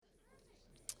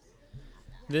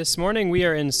This morning we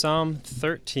are in Psalm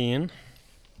 13.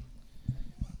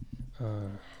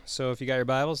 So if you got your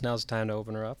Bibles, now's the time to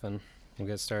open her up and we'll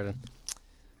get started.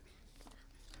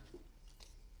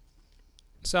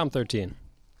 Psalm 13.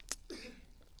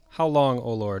 How long,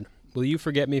 O Lord, will you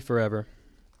forget me forever?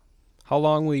 How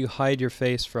long will you hide your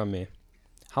face from me?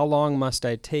 How long must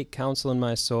I take counsel in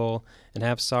my soul and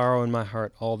have sorrow in my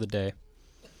heart all the day?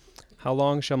 How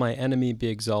long shall my enemy be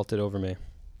exalted over me?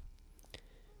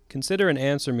 Consider and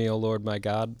answer me, O Lord my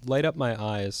God. Light up my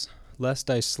eyes, lest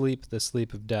I sleep the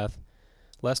sleep of death,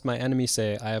 lest my enemy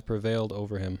say, I have prevailed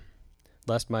over him,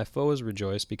 lest my foes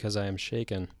rejoice because I am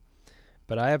shaken.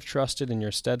 But I have trusted in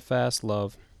your steadfast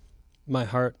love. My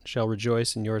heart shall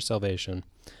rejoice in your salvation.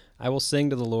 I will sing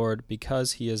to the Lord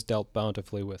because he has dealt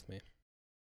bountifully with me.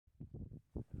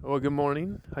 Well, good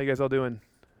morning. How you guys all doing?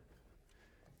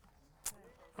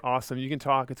 Awesome. You can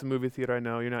talk. It's a movie theater. I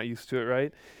know you're not used to it,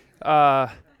 right?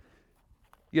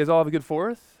 You guys all have a good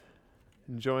 4th?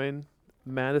 Enjoying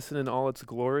Madison in all its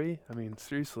glory? I mean,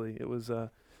 seriously, it was a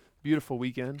beautiful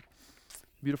weekend,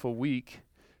 beautiful week.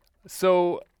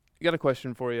 So, I got a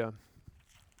question for you.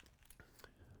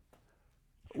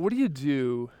 What do you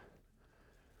do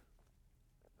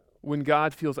when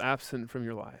God feels absent from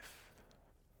your life?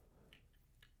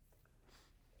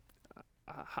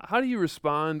 How do you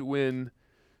respond when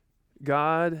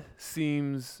God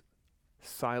seems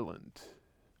silent?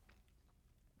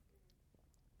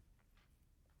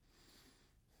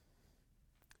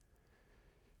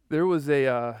 There was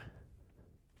a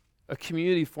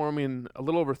community forming a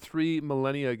little over 3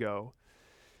 millennia ago,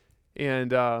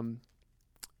 and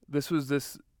this was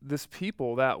this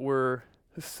people that were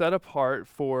set apart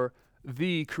for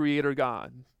the Creator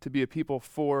God, to be a people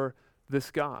for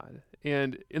this God.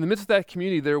 And in the midst of that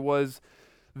community, there was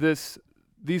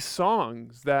these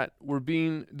songs that were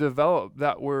being developed,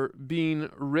 that were being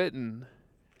written.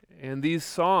 And these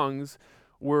songs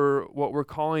were what we're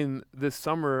calling this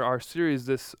summer, our series,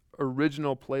 this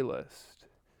original playlist.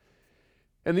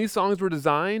 And these songs were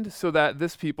designed so that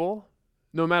this people,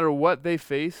 no matter what they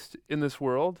faced in this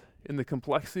world, in the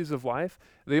complexities of life,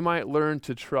 they might learn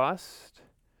to trust,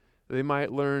 they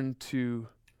might learn to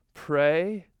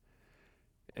pray,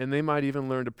 and they might even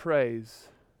learn to praise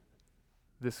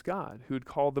this God who had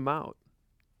called them out.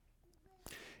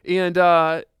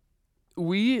 And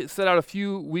we set out a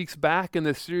few weeks back in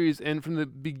this series, and from the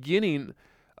beginning,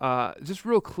 just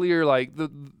real clear, like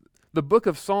the book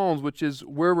of Psalms, which is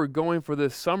where we're going for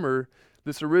this summer,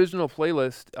 this original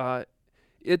playlist,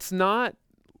 it's not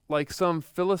like some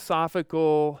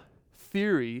philosophical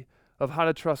theory of how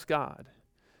to trust God.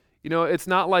 You know, it's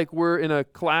not like we're in a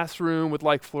classroom with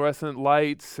like fluorescent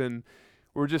lights and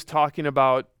we're just talking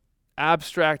about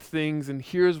abstract things and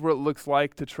here's what it looks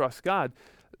like to trust God.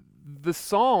 The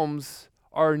Psalms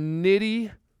are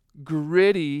nitty,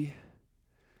 gritty,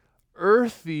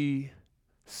 earthy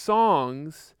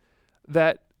songs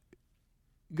that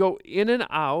go in and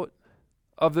out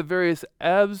of the various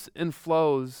ebbs and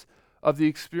flows of the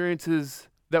experiences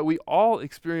that we all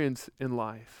experience in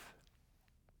life.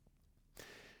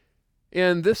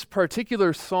 And this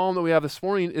particular psalm that we have this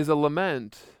morning is a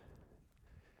lament.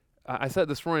 I said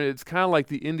this morning, it's kind of like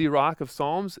the indie rock of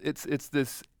Psalms. It's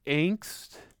this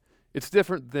angst. It's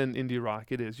different than indie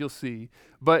rock, it is, you'll see.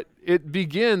 But it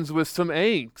begins with some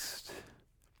angst.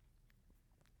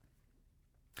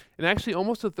 And actually,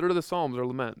 almost a third of the Psalms are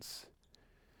laments.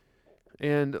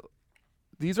 And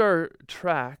these are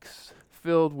tracks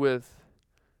filled with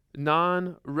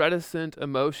non-reticent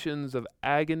emotions of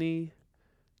agony,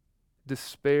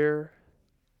 despair,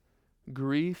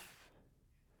 grief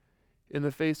in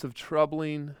the face of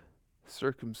troubling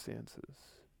circumstances.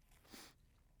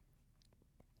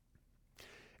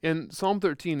 In Psalm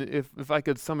 13, if I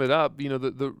could sum it up, you know,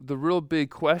 the real big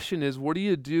question is, what do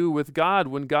you do with God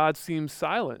when God seems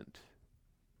silent?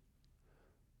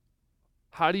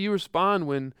 How do you respond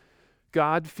when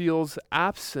God feels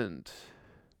absent?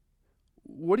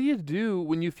 What do you do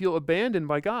when you feel abandoned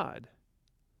by God?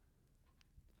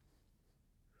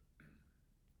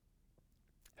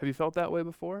 Have you felt that way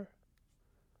before?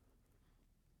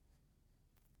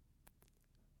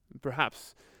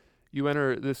 Perhaps you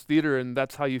enter this theater and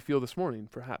that's how you feel this morning,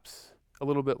 perhaps a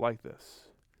little bit like this.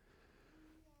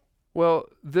 Well,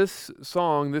 this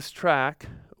song, this track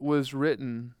was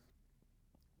written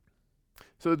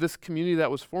so this community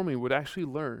that was forming would actually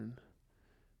learn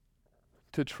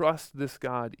to trust this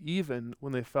God even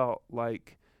when they felt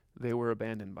like they were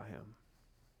abandoned by him.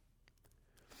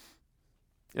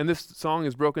 And this song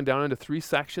is broken down into 3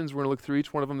 sections. We're going to look through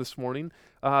each one of them this morning.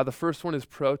 The first one is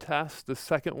protest. The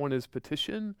second one is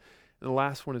petition. And the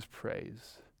last one is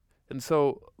praise. And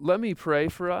so let me pray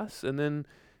for us, and then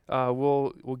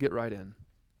we'll get right in.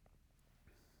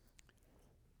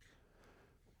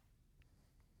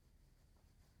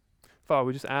 Father,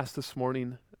 we just ask this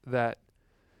morning that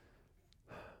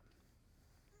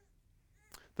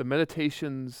the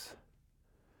meditations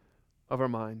of our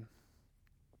mind,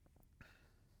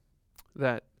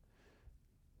 that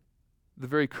the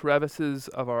very crevices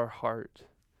of our heart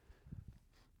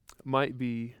might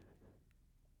be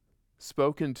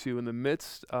spoken to in the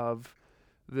midst of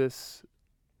this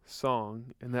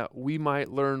song, and that we might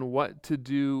learn what to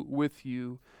do with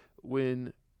you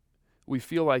when we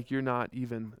feel like you're not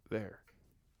even there.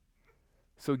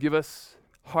 So give us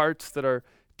hearts that are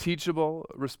teachable,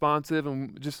 responsive,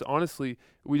 and just honestly,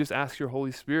 we just ask your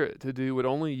Holy Spirit to do what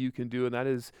only you can do, and that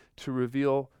is to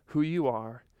reveal who you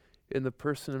are in the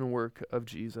person and work of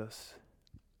Jesus.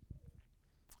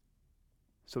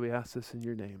 So we ask this in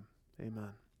your name.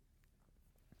 Amen.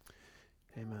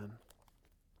 Amen.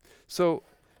 So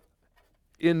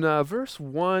in verse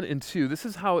 1 and 2, this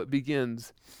is how it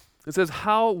begins. It says,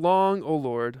 "How long, O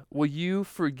Lord, will you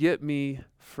forget me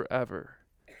forever?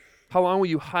 How long will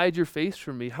you hide your face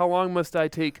from me? How long must I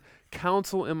take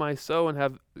counsel in my soul and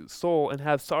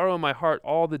have sorrow in my heart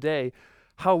all the day?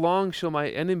 How long shall my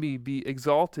enemy be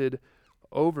exalted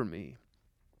over me?"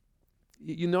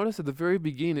 You notice at the very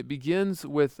beginning, it begins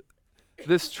with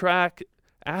this track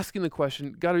asking the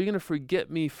question, God, are you going to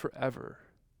forget me forever?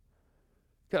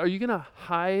 God, are you going to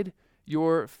hide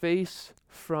your face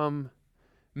from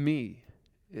me?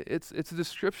 It's a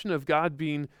description of God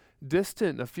being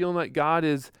distant, of feeling like God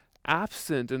is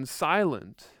absent and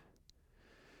silent.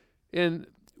 And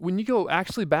when you go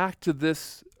actually back to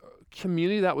this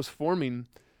community that was forming,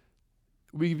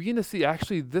 we begin to see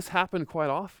actually this happened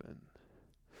quite often.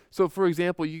 So for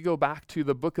example, you go back to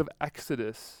the book of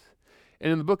Exodus,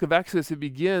 and in the book of Exodus, it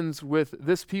begins with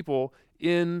this people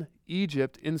in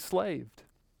Egypt enslaved.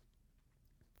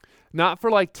 Not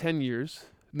for like 10 years,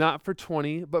 not for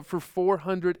 20, but for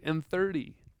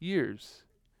 430 years.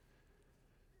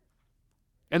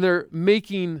 And they're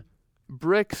making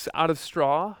bricks out of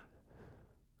straw.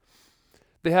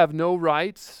 They have no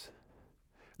rights.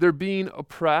 They're being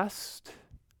oppressed.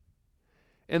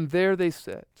 And there they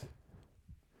sit.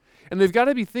 And they've got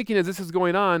to be thinking as this is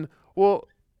going on, well,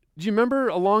 do you remember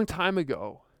a long time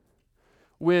ago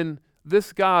when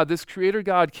this God, this creator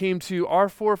God, came to our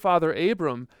forefather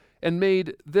Abram and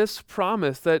made this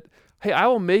promise that, hey, I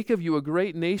will make of you a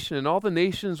great nation, and all the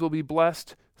nations will be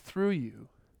blessed through you.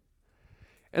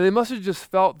 And they must have just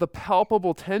felt the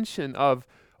palpable tension of,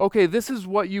 okay, this is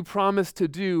what you promised to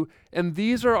do, and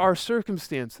these are our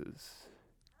circumstances.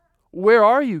 Where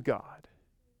are you, God?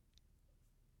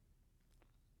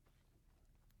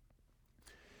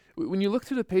 When you look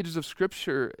through the pages of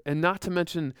Scripture, and not to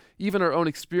mention even our own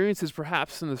experiences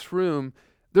perhaps in this room,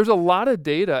 there's a lot of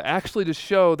data actually to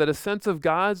show that a sense of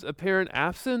God's apparent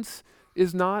absence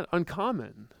is not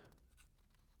uncommon.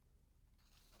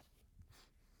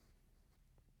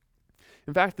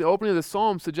 In fact, the opening of the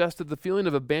psalm suggests that the feeling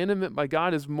of abandonment by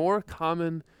God is more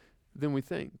common than we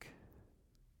think.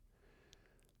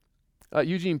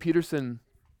 Eugene Peterson,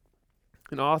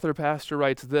 an author, pastor,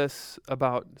 writes this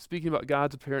about, speaking about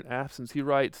God's apparent absence. He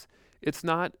writes, "It's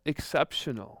not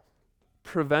exceptional,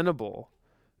 preventable,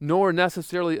 nor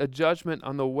necessarily a judgment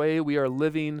on the way we are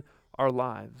living our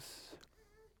lives."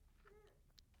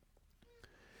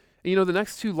 And the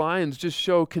next two lines just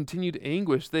show continued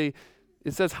anguish.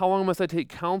 It says, "How long must I take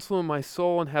counsel in my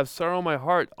soul and have sorrow in my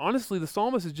heart?" Honestly, the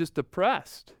psalmist is just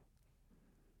depressed.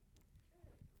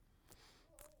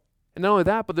 And not only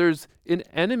that, but there's an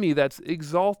enemy that's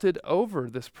exalted over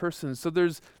this person. So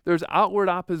there's outward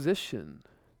opposition.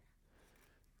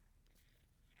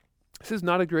 This is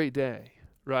not a great day,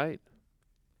 right?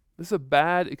 This is a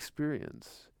bad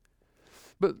experience.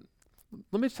 But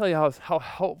let me tell you how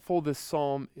helpful this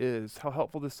psalm is, how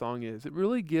helpful this song is. It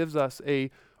really gives us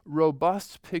a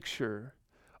robust picture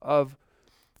of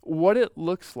what it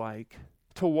looks like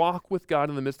to walk with God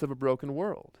in the midst of a broken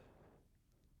world.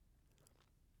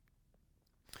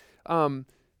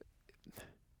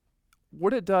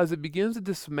 What it does, it begins to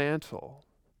dismantle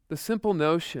the simple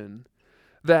notion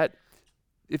that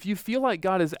if you feel like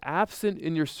God is absent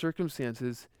in your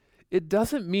circumstances, it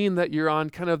doesn't mean that you're on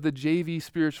kind of the JV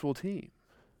spiritual team,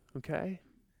 okay?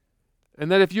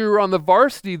 And that if you were on the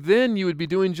varsity, then you would be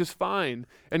doing just fine,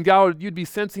 and you'd be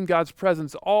sensing God's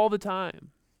presence all the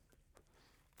time.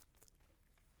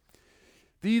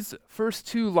 These first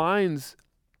two lines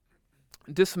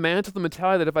dismantle the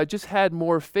mentality that if I just had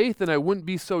more faith, then I wouldn't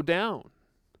be so down.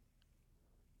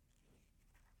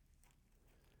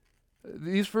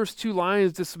 These first two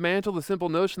lines dismantle the simple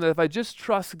notion that if I just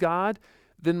trust God,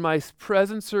 then my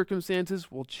present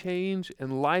circumstances will change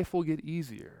and life will get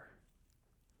easier.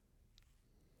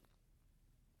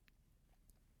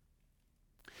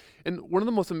 And one of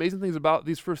the most amazing things about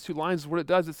these first two lines is what it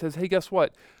does. It says, hey, guess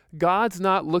what? God's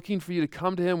not looking for you to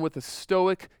come to him with a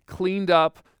stoic, cleaned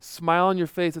up smile on your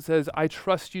face that says, I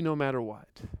trust you no matter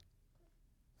what.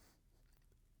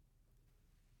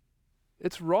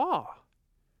 It's raw.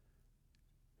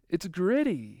 It's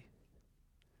gritty.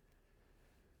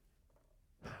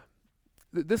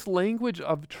 This language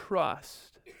of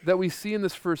trust that we see in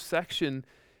this first section,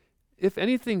 if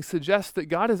anything, suggests that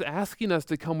God is asking us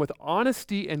to come with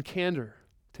honesty and candor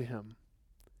to him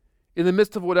in the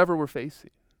midst of whatever we're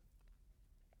facing.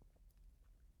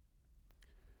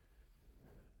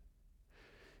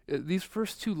 These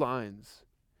first two lines,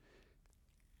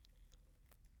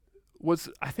 what's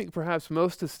I think perhaps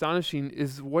most astonishing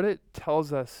is what it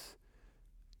tells us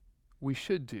we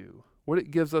should do, what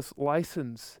it gives us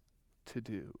license to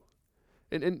do.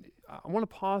 And I want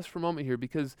to pause for a moment here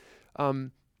because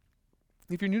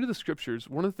if you're new to the scriptures,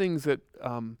 one of the things that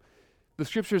the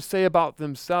scriptures say about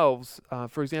themselves,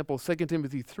 for example, 2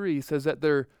 Timothy 3 says that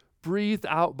they're breathed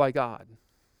out by God.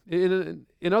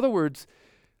 In other words,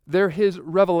 they're his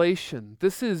revelation.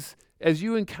 This is, as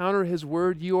you encounter his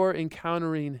word, you are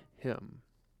encountering him.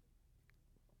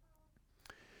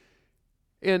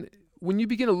 And when you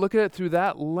begin to look at it through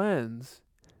that lens,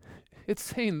 it's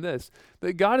saying this,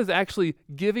 that God is actually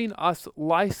giving us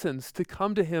license to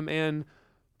come to him and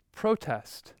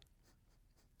protest.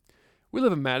 We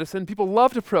live in Madison. People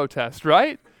love to protest,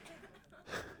 right?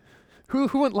 Who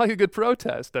wouldn't like a good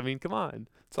protest? I mean, come on.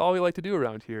 It's all we like to do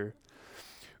around here.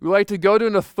 We like to go to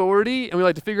an authority and we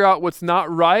like to figure out what's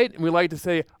not right, and we like to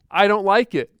say, I don't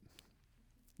like it.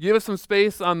 Give us some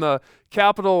space on the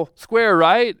Capitol Square,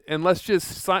 right? And let's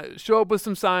just show up with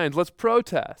some signs. Let's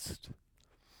protest.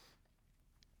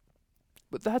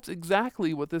 But that's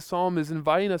exactly what this psalm is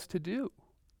inviting us to do.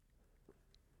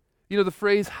 You know, the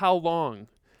phrase, how long,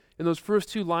 in those first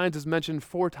two lines is mentioned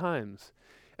 4 times.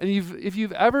 And if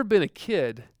you've ever been a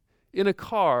kid in a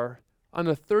car on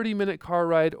a 30-minute car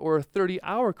ride or a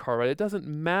 30-hour car ride, it doesn't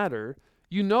matter.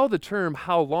 You know the term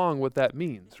how long, what that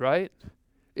means, right?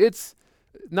 It's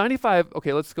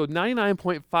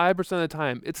 99.5% of the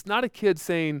time, it's not a kid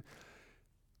saying,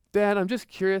 Dad, I'm just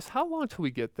curious, how long till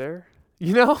we get there?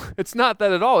 You know, it's not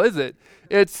that at all, is it?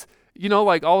 It's, you know,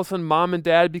 like all of a sudden mom and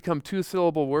dad become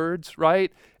 2-syllable words,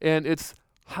 right? And it's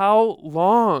how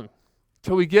long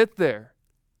till we get there?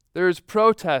 There's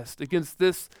protest against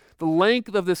the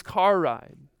length of this car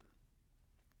ride.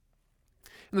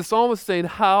 And the psalmist is saying,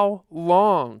 how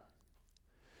long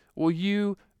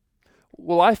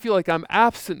will I feel like I'm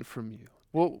absent from you?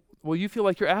 Will you feel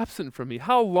like you're absent from me?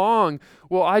 How long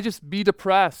will I just be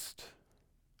depressed?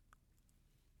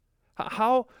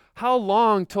 How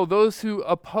long till those who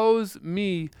oppose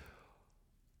me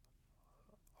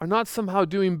are not somehow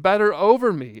doing better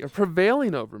over me or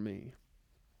prevailing over me?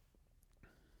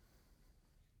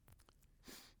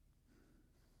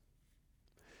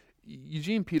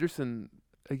 Eugene Peterson,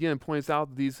 again, points out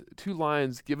that these two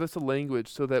lines give us a language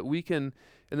so that we can,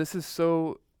 and this is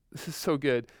so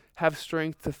good, have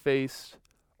strength to face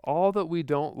all that we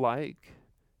don't like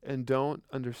and don't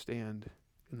understand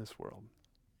in this world.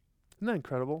 Isn't that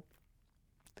incredible?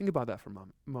 Think about that for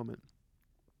a moment.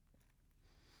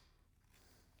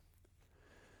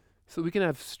 So we can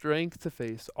have strength to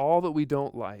face all that we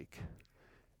don't like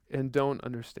and don't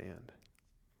understand.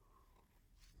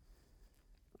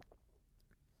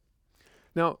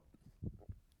 Now,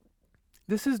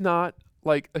 this is not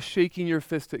like a shaking your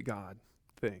fist at God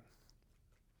thing.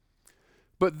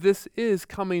 But this is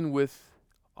coming with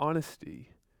honesty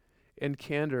and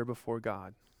candor before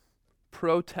God,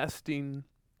 protesting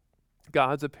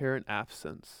God's apparent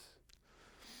absence.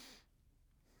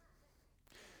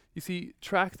 You see,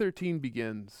 track 13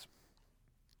 begins.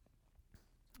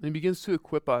 And it begins to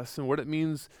equip us in what it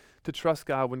means to trust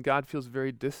God when God feels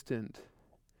very distant.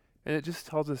 And it just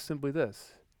tells us simply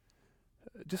this: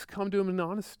 just come to him in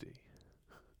honesty.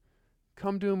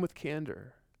 Come to him with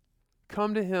candor.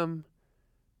 Come to him,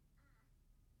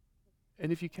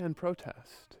 and if you can,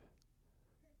 protest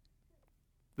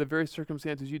the very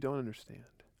circumstances you don't understand,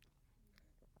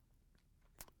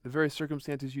 the very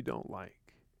circumstances you don't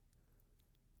like.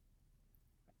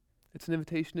 It's an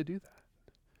invitation to do that.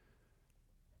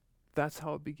 That's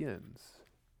how it begins.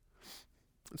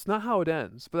 It's not how it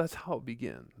ends, but that's how it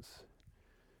begins.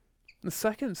 The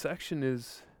second section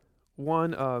is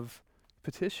one of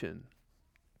petition.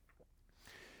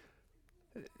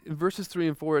 in verses 3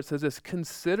 and 4, it says this: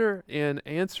 "Consider and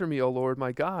answer me, O Lord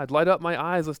my God. Light up my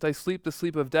eyes, lest I sleep the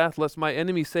sleep of death, lest my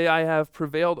enemy say I have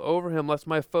prevailed over him, lest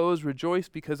my foes rejoice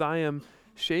because I am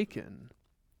shaken."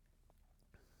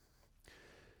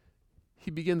 He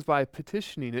begins by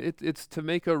petitioning. It's to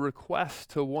make a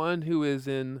request to one who is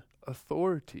in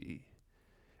authority.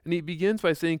 And he begins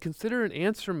by saying, "Consider and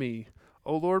answer me,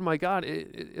 O Lord my God."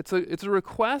 It's a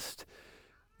request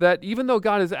that even though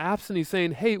God is absent, he's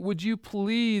saying, "Hey, would you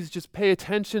please just pay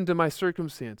attention to my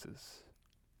circumstances?"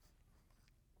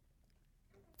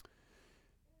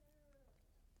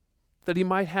 That he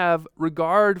might have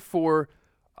regard for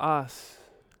us.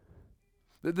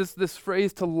 This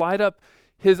phrase, to light up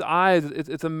his eyes,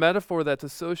 it's a metaphor that's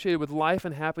associated with life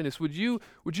and happiness. Would you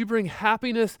bring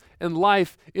happiness and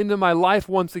life into my life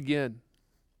once again?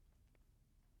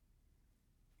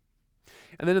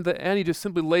 And then at the end, he just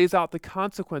simply lays out the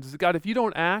consequences. God, if you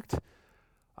don't act,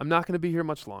 I'm not going to be here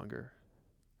much longer.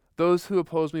 Those who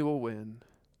oppose me will win.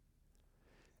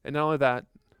 And not only that,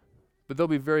 but they'll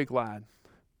be very glad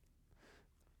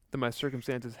that my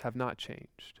circumstances have not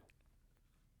changed.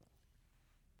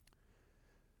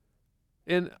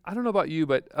 And I don't know about you,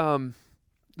 but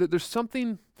there's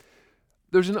an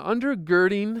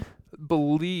undergirding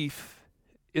belief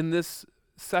in this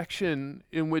section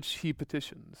in which he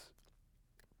petitions.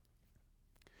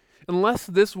 Unless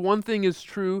this one thing is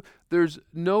true, there's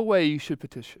no way you should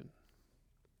petition.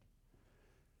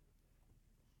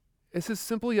 This is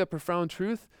simply a profound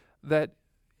truth that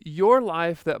your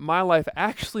life, that my life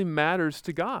actually matters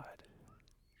to God.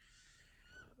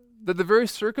 That the very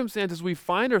circumstances we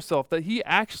find ourselves, that he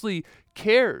actually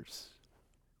cares.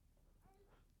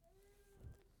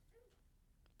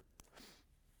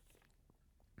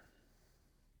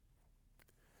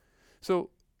 So,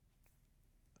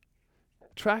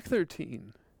 track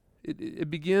 13, it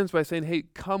begins by saying, hey,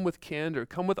 come with candor,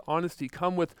 come with honesty,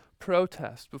 come with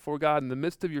protest before God in the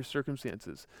midst of your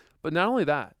circumstances. But not only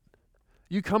that,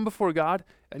 you come before God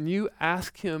and you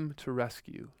ask him to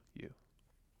rescue you.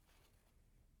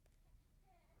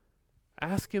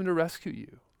 Ask him to rescue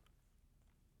you.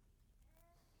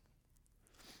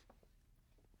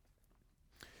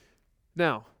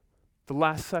 Now, the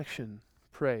last section,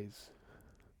 praise.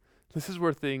 This is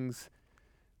where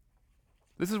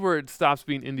it stops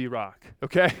being indie rock,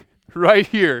 okay? Right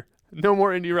here. No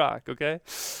more indie rock, okay?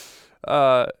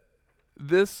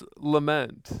 This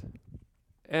lament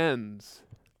ends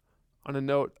on a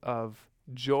note of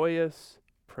joyous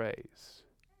praise.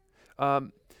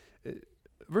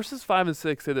 Verses 5 and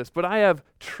 6 say this: "But I have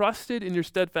trusted in your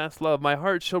steadfast love. My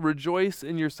heart shall rejoice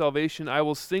in your salvation. I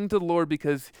will sing to the Lord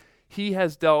because he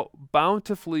has dealt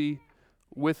bountifully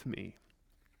with me."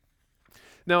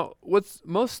 Now, what's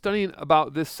most stunning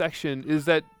about this section is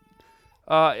that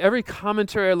every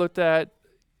commentary I looked at,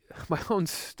 my own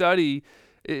study,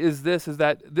 is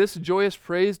that this joyous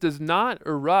praise does not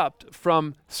erupt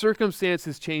from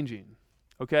circumstances changing,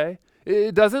 okay?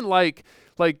 It doesn't like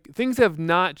things have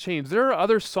not changed. There are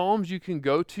other psalms you can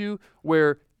go to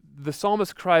where the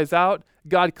psalmist cries out,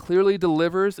 God clearly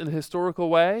delivers in a historical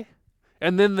way,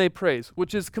 and then they praise,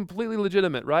 which is completely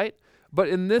legitimate, right? But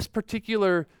in this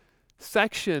particular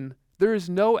section, there is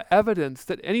no evidence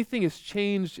that anything has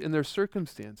changed in their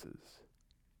circumstances.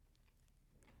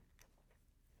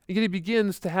 And yet he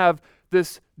begins to have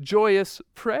this joyous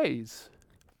praise.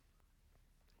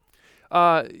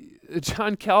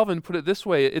 John Calvin put it this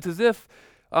way: it's as if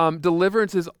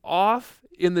deliverance is off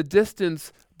in the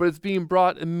distance, but it's being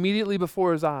brought immediately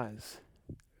before his eyes.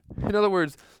 In other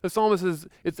words, the psalmist says,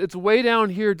 it's way down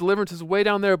here, deliverance is way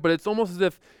down there, but it's almost as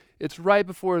if it's right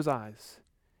before his eyes.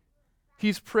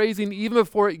 He's praising even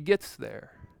before it gets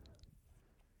there.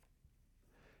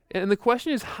 And the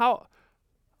question is, how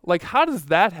does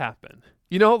that happen?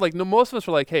 Most of us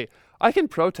are like, hey, I can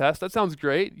protest, that sounds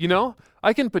great,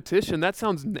 I can petition, that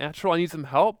sounds natural, I need some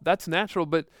help, that's natural,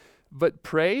 but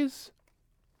praise?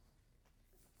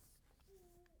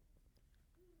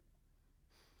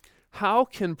 How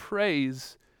can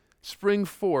praise spring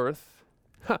forth?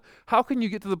 How can you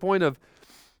get to the point of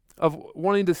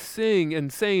wanting to sing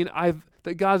and saying,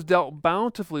 that God's dealt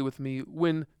bountifully with me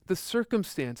when the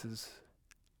circumstances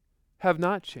have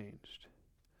not changed?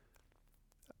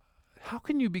 How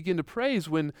can you begin to praise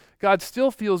when God still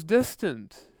feels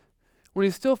distant, when he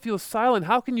still feels silent?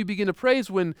 How can you begin to praise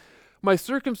when my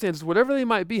circumstances, whatever they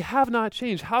might be, have not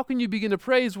changed? How can you begin to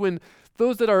praise when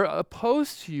those that are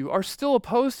opposed to you are still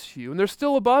opposed to you and they're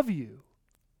still above you?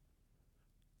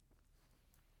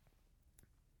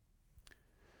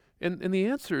 And the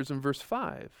answer is in verse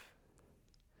 5.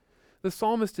 The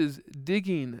psalmist is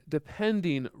digging,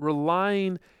 depending,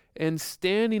 relying, and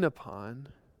standing upon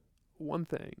one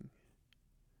thing.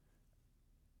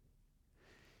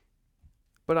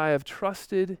 But I have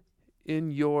trusted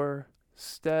in your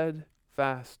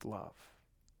steadfast love.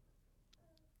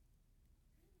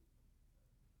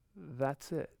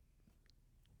 That's it.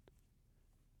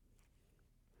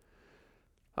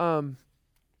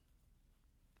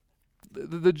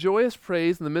 The joyous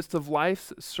praise in the midst of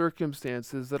life's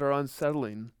circumstances that are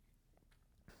unsettling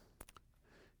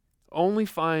only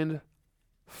find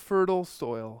fertile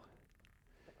soil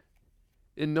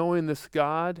in knowing this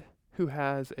God who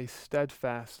has a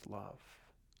steadfast love.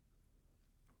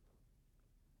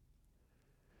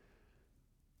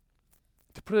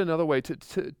 To put it another way,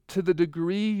 to the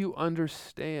degree you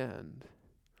understand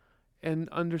and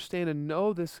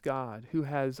know this God who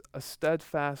has a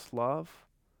steadfast love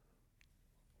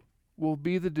will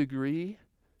be the degree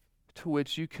to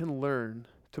which you can learn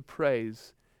to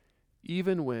praise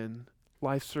even when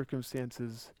life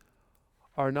circumstances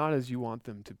are not as you want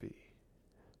them to be.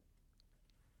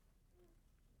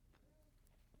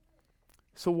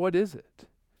 So what is it?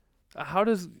 How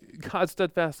does God's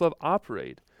steadfast love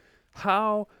operate?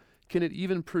 How can it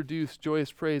even produce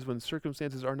joyous praise when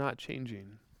circumstances are not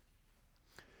changing?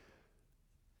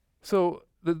 So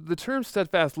the term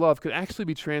steadfast love could actually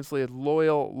be translated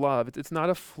loyal love. It's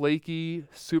not a flaky,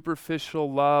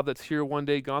 superficial love that's here one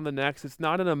day, gone the next. It's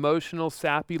not an emotional,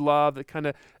 sappy love that kind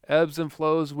of ebbs and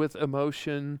flows with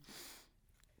emotion.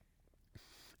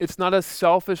 It's not a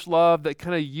selfish love that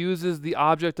kind of uses the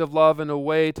object of love in a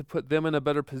way to put them in a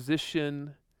better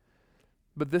position.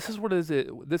 But this is what it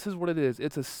is.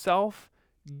 It's a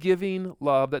self-giving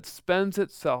love that spends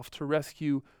itself to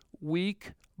rescue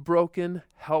weak, broken,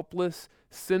 helpless,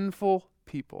 sinful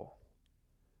people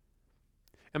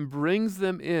and brings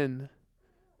them in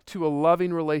to a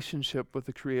loving relationship with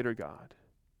the Creator God.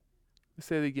 Let me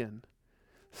say it again.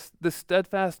 The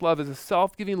steadfast love is a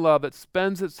self-giving love that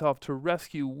spends itself to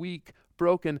rescue weak,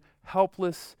 broken,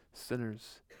 helpless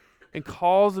sinners and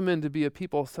calls them in to be a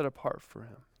people set apart for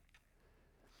Him.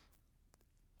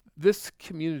 This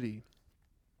community,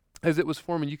 as it was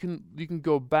forming, you can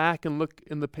go back and look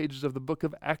in the pages of the book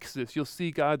of Exodus. You'll see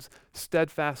God's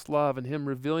steadfast love and Him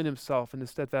revealing Himself in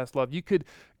His steadfast love. You could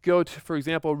go to, for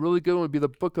example, a really good one would be the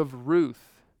book of Ruth.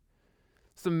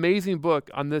 It's an amazing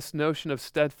book on this notion of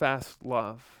steadfast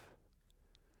love.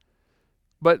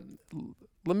 But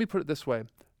let me put it this way.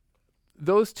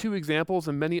 Those two examples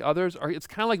and many others it's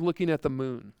kind of like looking at the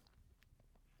moon.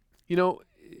 You know,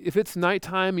 if it's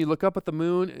nighttime, you look up at the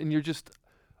moon and you're just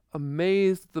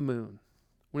amazed at the moon.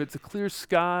 When it's a clear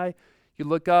sky, you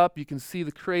look up, you can see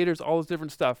the craters, all this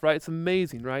different stuff, right? It's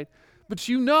amazing, right? But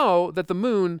you know that the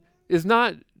moon is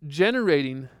not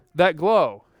generating that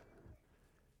glow.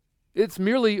 It's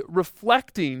merely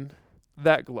reflecting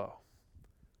that glow.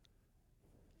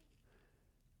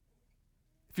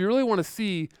 If you really want to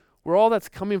see where all that's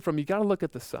coming from, you got to look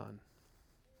at the sun.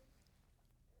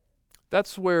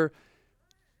 That's why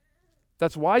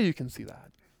you can see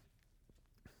that.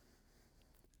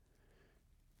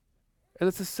 And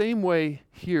it's the same way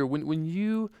here. When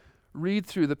you read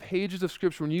through the pages of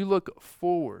Scripture, when you look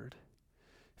forward,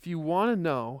 if you want to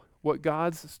know what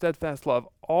God's steadfast love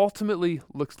ultimately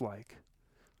looks like,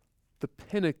 the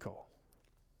pinnacle,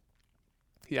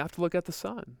 you have to look at the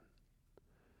Son.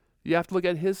 You have to look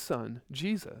at His Son,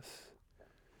 Jesus.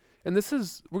 And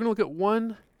we're going to look at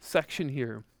one section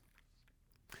here.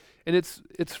 And it's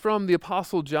from the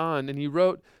Apostle John, and he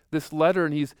wrote this letter,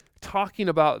 and he's talking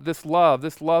about this love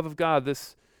of God,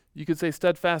 this, you could say,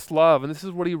 steadfast love. And this is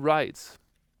what he writes.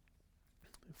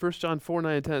 1 John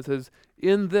 4:9-10 says,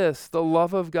 "In this the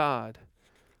love of God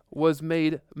was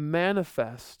made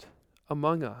manifest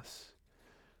among us,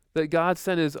 that God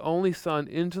sent His only Son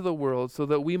into the world so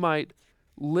that we might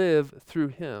live through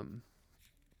Him.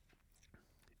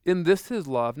 In this is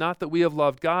love, not that we have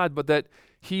loved God, but that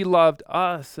He loved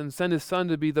us and sent His Son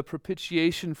to be the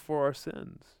propitiation for our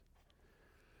sins."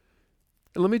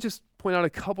 And let me just point out a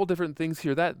couple different things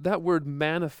here. That word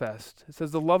manifest, it says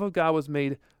the love of God was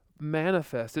made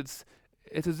manifest. It's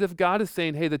as if God is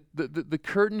saying, hey, the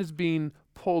curtain is being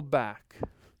pulled back.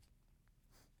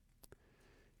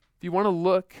 If you want to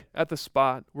look at the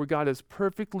spot where God has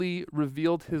perfectly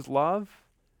revealed His love,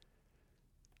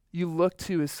 you look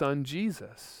to His Son,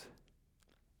 Jesus.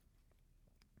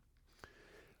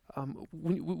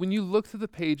 When you look through the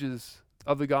pages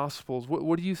of the Gospels,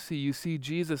 what do you see? You see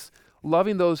Jesus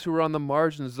loving those who are on the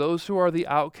margins, those who are the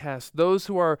outcasts, those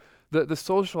who are the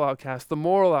social outcasts, the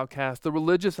moral outcasts, the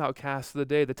religious outcasts of the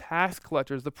day, the tax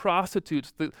collectors, the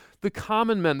prostitutes, the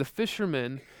common men, the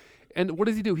fishermen. And what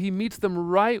does He do? He meets them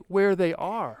right where they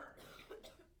are.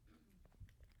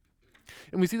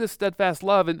 And we see this steadfast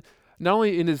love, and not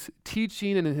only in his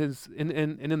teaching and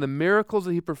in the miracles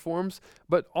that he performs,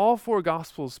 but all four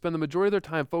Gospels spend the majority of their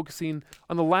time focusing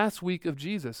on the last week of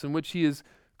Jesus, in which he is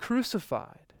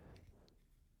crucified.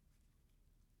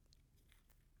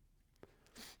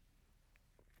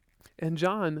 And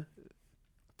John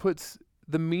puts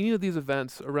the meaning of these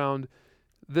events around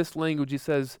this language. He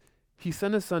says, he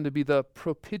sent his son to be the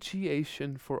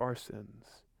propitiation for our sins.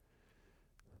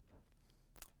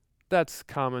 That's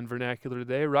common vernacular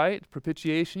today, right?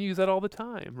 Propitiation, you use that all the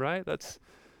time, right? That's,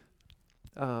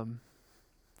 let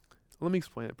me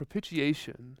explain it.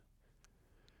 Propitiation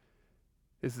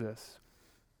is this.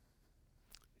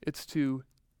 It's to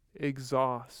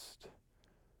exhaust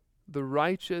the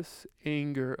righteous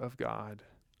anger of God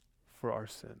for our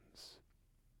sins.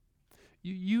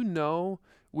 You know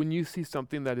when you see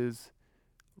something that is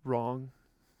wrong.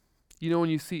 You know when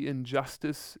you see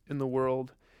injustice in the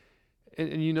world.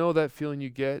 And you know that feeling you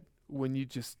get when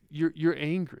you're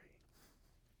angry.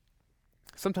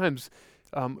 Sometimes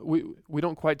we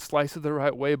don't quite slice it the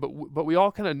right way, but we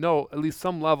all kind of know, at least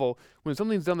some level, when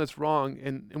something's done that's wrong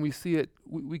and we see it,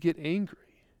 we get angry.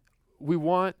 We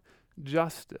want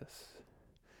justice.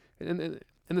 And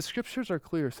the scriptures are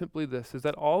clear, simply this, is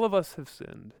that all of us have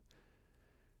sinned.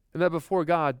 And that before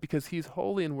God, because he's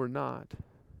holy and we're not,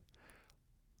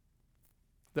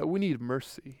 that we need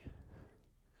mercy.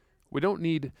 We don't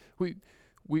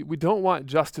want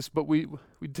justice, but we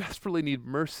desperately need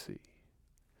mercy.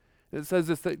 And it says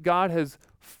this, that God has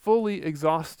fully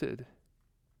exhausted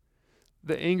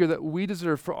the anger that we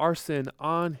deserve for our sin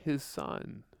on his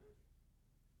son.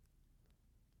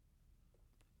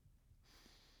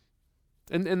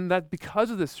 And that because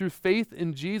of this, through faith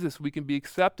in Jesus, we can be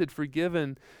accepted,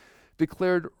 forgiven,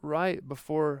 declared right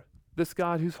before this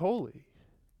God who's holy.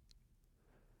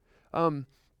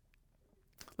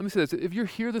 Let me say this. If you're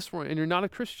here this morning and you're not a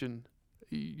Christian,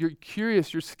 you're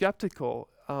curious, you're skeptical,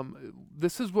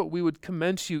 this is what we would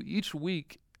commend you each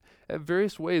week at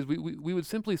various ways. We would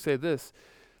simply say this.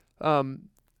 We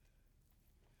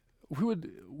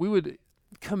would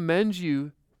commend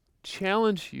you,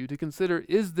 challenge you to consider,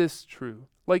 is this true?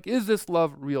 Like, is this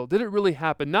love real? Did it really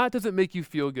happen? Not does it make you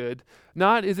feel good?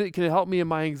 Not can it help me in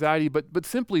my anxiety? But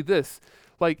simply this,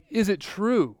 like, is it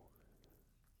true?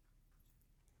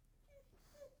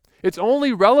 It's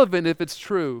only relevant if it's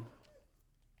true.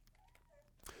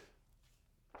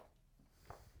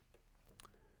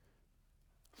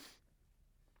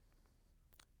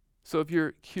 So if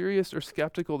you're curious or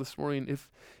skeptical this morning, if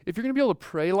you're going to be able to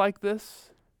pray like this,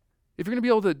 if you're going to be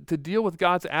able to deal with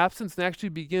God's absence and actually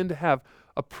begin to have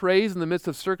a praise in the midst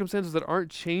of circumstances that aren't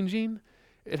changing,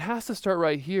 it has to start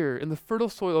right here in the fertile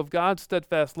soil of God's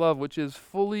steadfast love, which is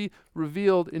fully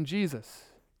revealed in Jesus.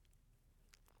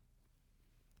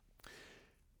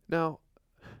 Now,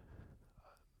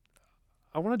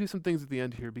 I want to do some things at the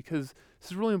end here because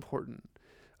this is really important.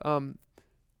 One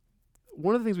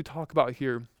of the things we talk about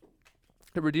here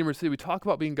at Redeemer City, we talk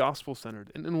about being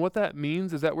gospel-centered. And what that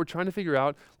means is that we're trying to figure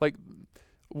out, like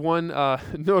one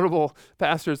notable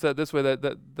pastor said this way,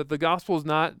 that the gospel is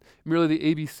not merely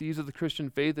the ABCs of the Christian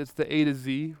faith, it's the A to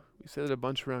Z. We say that a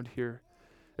bunch around here.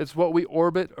 It's what we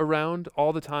orbit around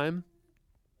all the time.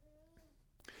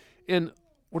 And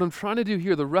what I'm trying to do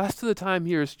here, the rest of the time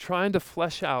here, is trying to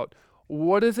flesh out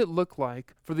what does it look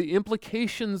like for the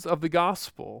implications of the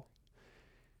gospel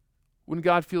when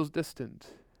God feels distant,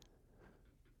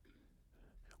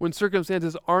 when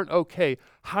circumstances aren't okay.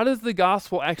 How does the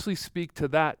gospel actually speak to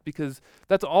that? Because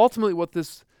that's ultimately what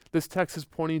this text is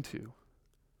pointing to.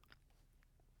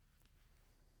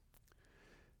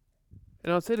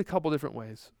 And I'll say it a couple different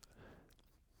ways.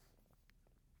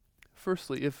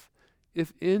 Firstly, if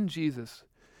in Jesus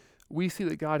we see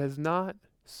that God has not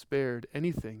spared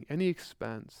anything, any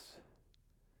expense,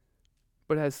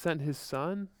 but has sent his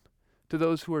son to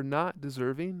those who are not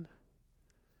deserving,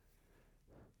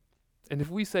 and if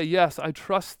we say, yes, I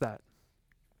trust that,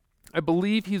 I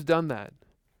believe he's done that,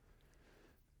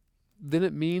 then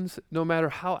it means no matter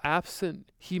how absent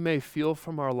he may feel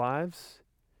from our lives,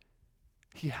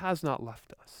 he has not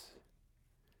left us.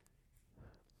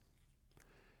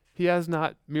 He has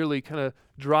not merely kind of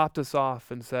dropped us off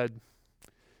and said,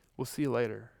 we'll see you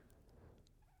later.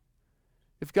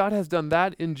 If God has done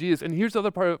that in Jesus, and here's the other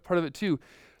part of it too,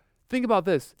 think about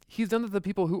this. He's done it to the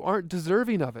people who aren't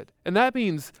deserving of it. And that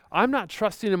means I'm not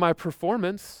trusting in my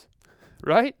performance,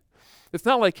 right? It's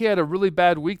not like, hey, I had a really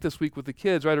bad week this week with the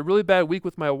kids, or I had a really bad week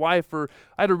with my wife, or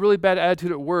I had a really bad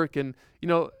attitude at work, and,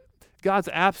 God's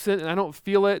absent and I don't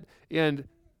feel it.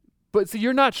 But see,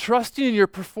 you're not trusting in your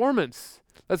performance.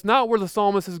 That's not where the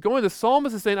psalmist is going. The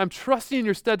psalmist is saying, I'm trusting in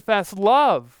your steadfast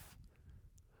love.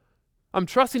 I'm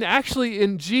trusting actually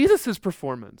in Jesus'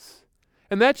 performance.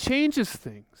 And that changes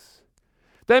things.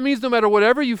 That means no matter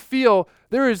whatever you feel,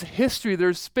 there is history,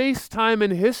 there's space, time,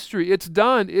 and history. It's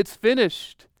done, it's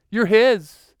finished. You're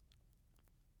His.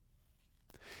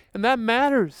 And that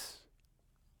matters.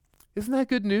 Isn't that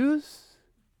good news?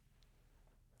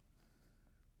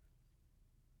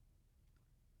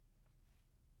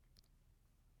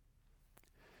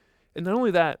 And not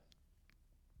only that,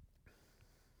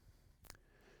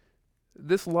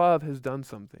 this love has done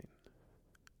something.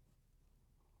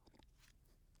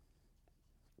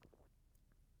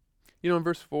 You know, in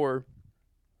verse 4,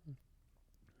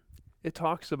 it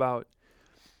talks about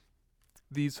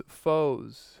these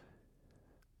foes.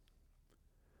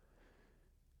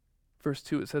 Verse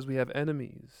 2, it says we have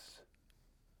enemies.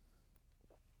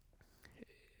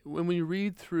 When we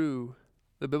read through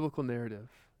the biblical narrative,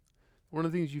 one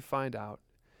of the things you find out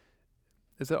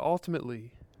is that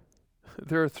ultimately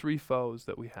there are three foes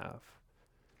that we have.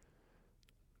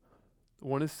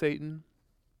 One is Satan.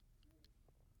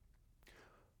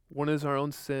 One is our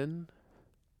own sin.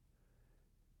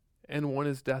 And one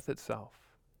is death itself.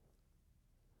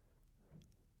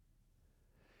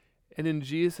 And in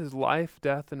Jesus' life,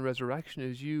 death, and resurrection,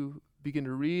 as you begin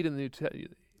to read in the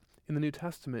New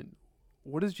Testament,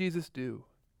 what does Jesus do?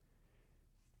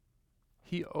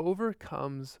 He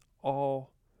overcomes all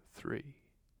three.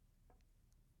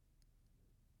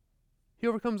 He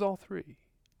overcomes all three.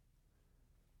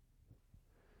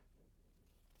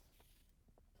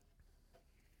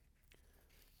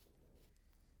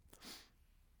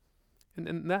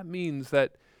 And that means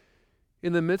that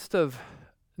in the midst of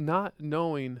not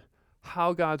knowing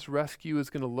how God's rescue is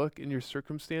going to look in your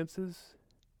circumstances,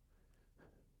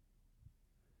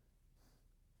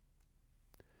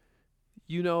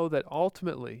 you know that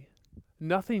ultimately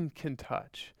nothing can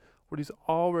touch what He's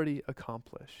already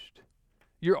accomplished.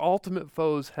 Your ultimate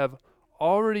foes have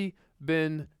already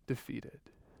been defeated.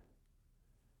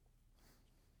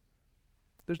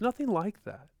 There's nothing like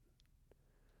that.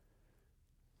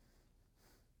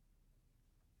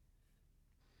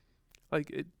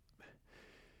 Like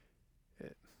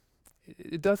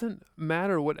it doesn't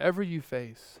matter whatever you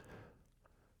face,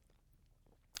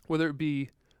 whether it be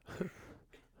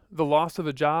the loss of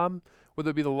a job, whether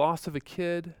it be the loss of a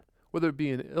kid, whether it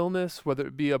be an illness, whether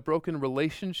it be a broken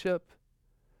relationship.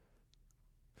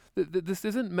 This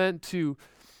isn't meant to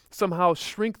somehow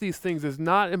shrink these things as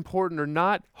not important or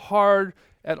not hard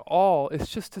at all. It's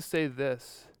just to say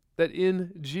this, that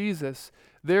in Jesus,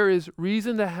 there is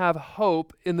reason to have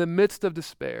hope in the midst of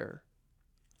despair.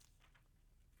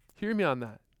 Hear me on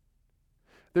that.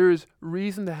 There is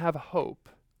reason to have hope,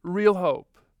 real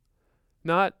hope.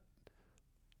 Not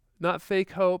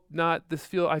fake hope, not this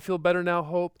I feel better now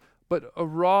hope, but a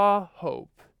raw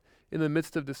hope in the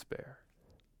midst of despair.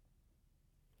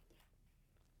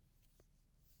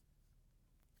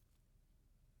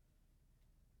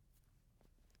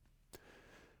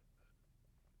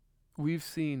 We've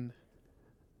seen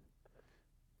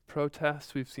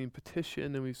protests, we've seen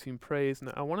petition, and we've seen praise,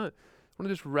 and I want to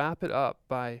just wrap it up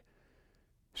by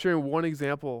sharing one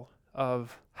example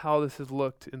of how this has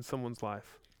looked in someone's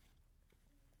life.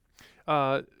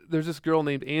 There's this girl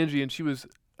named Angie, and she was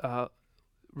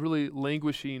really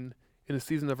languishing in a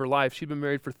season of her life. She'd been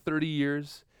married for 30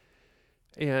 years,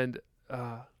 and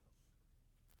not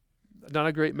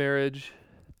a great marriage.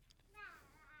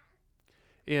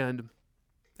 And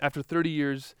after 30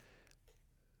 years,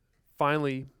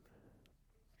 finally,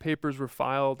 papers were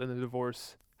filed and a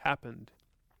divorce happened.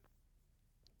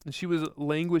 And she was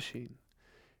languishing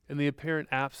in the apparent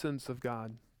absence of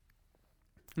God.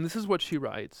 And this is what she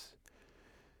writes.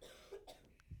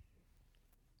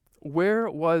 Where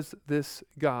was this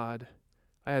God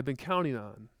I had been counting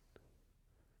on?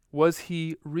 Was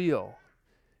He real?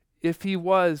 If He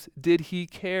was, did He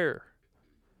care?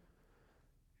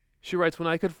 She writes, when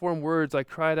I could form words, I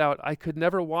cried out, I could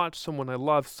never watch someone I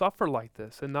love suffer like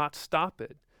this and not stop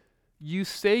it. You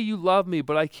say you love me,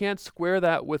 but I can't square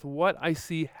that with what I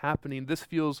see happening. This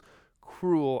feels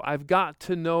cruel. I've got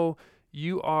to know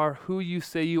you are who you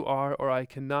say you are, or I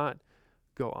cannot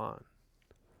go on.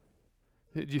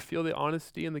 Did you feel the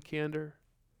honesty and the candor?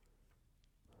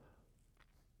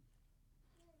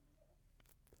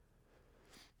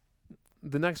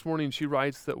 The next morning she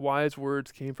writes that wise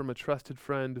words came from a trusted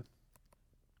friend.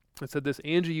 It said this,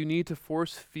 Angie, you need to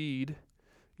force feed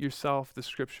yourself the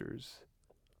scriptures.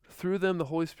 Through them, the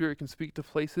Holy Spirit can speak to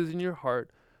places in your heart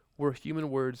where human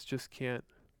words just can't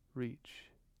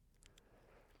reach.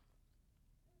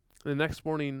 And the next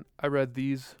morning, I read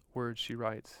these words she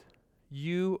writes.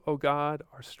 You, O God,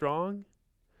 are strong,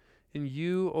 and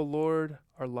you, O Lord,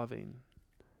 are loving.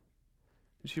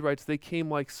 And she writes, they came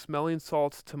like smelling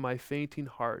salts to my fainting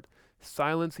heart,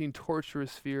 silencing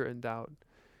torturous fear and doubt.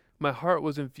 My heart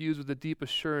was infused with a deep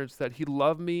assurance that he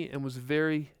loved me and was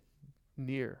very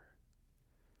near.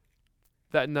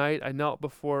 That night, I knelt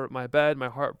before my bed, my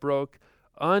heart broke,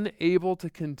 unable to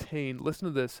contain, listen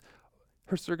to this,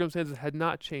 her circumstances had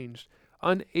not changed,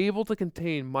 unable to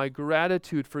contain my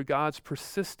gratitude for God's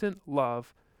persistent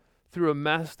love through a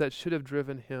mess that should have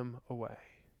driven him away.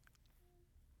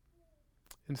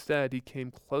 Instead, he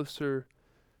came closer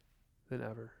than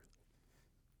ever.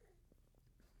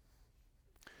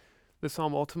 This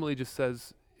psalm ultimately just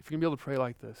says, if you're going to be able to pray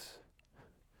like this,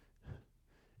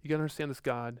 you got to understand this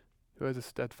God who has a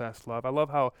steadfast love. I love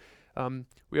how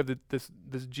we have this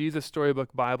Jesus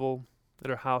Storybook Bible at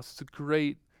our house. It's a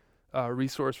great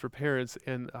resource for parents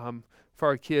and for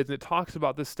our kids. And it talks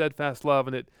about this steadfast love,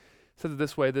 and it says it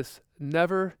this way, this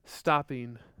never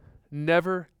stopping,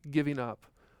 never giving up,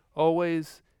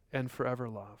 always and forever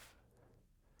love.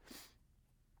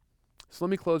 So let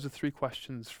me close with 3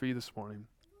 questions for you this morning.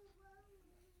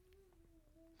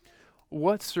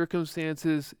 What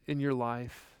circumstances in your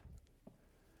life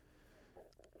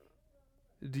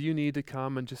do you need to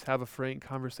come and just have a frank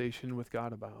conversation with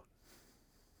God about?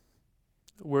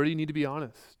 Where do you need to be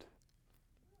honest?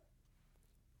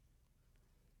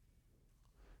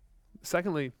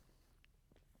 Secondly,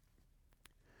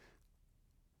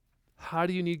 how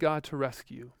do you need God to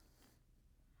rescue?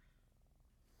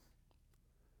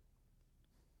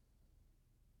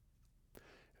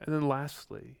 And then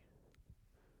lastly,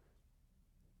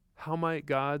 how might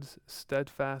God's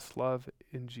steadfast love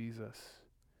in Jesus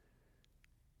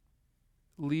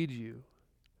lead you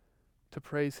to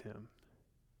praise him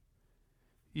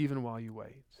even while you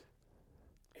wait?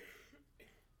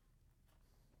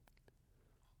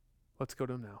 Let's go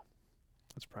to him now.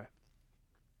 Let's pray.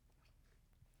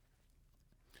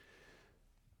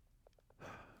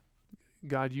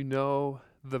 God, you know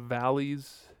the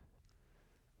valleys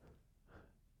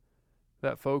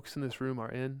that folks in this room are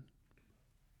in.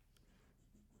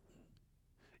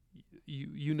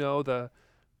 You know the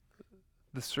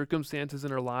circumstances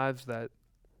in our lives that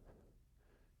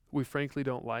we frankly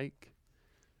don't like.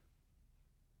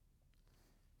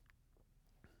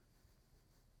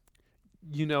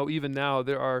 You know, even now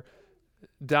there are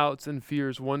doubts and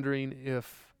fears, wondering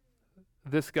if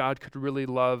this God could really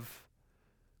love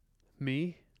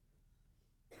me.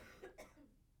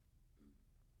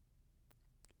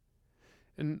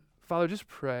 And Father, just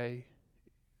pray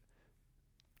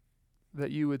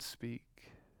that you would speak,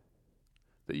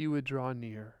 that you would draw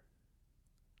near.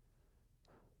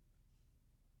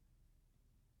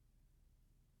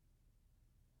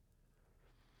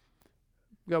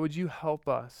 God, would you help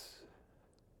us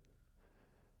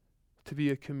to be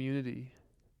a community,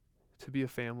 to be a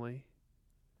family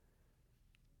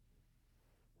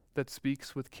that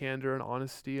speaks with candor and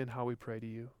honesty in how we pray to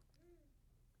you,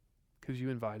 because you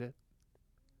invite it.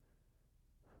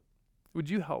 Would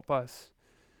you help us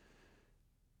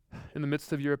in the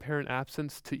midst of your apparent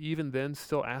absence to even then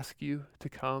still ask you to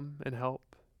come and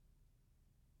help?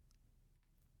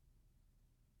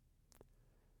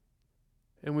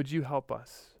 And would you help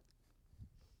us,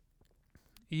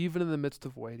 even in the midst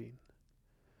of waiting,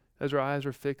 as our eyes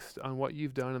are fixed on what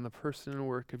you've done in the person and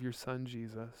work of your Son,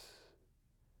 Jesus,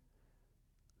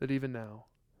 that even now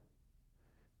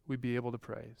we'd be able to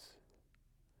praise.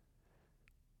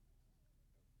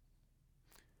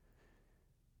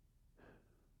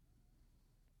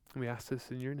 And we ask this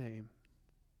in your name.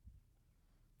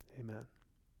 Amen.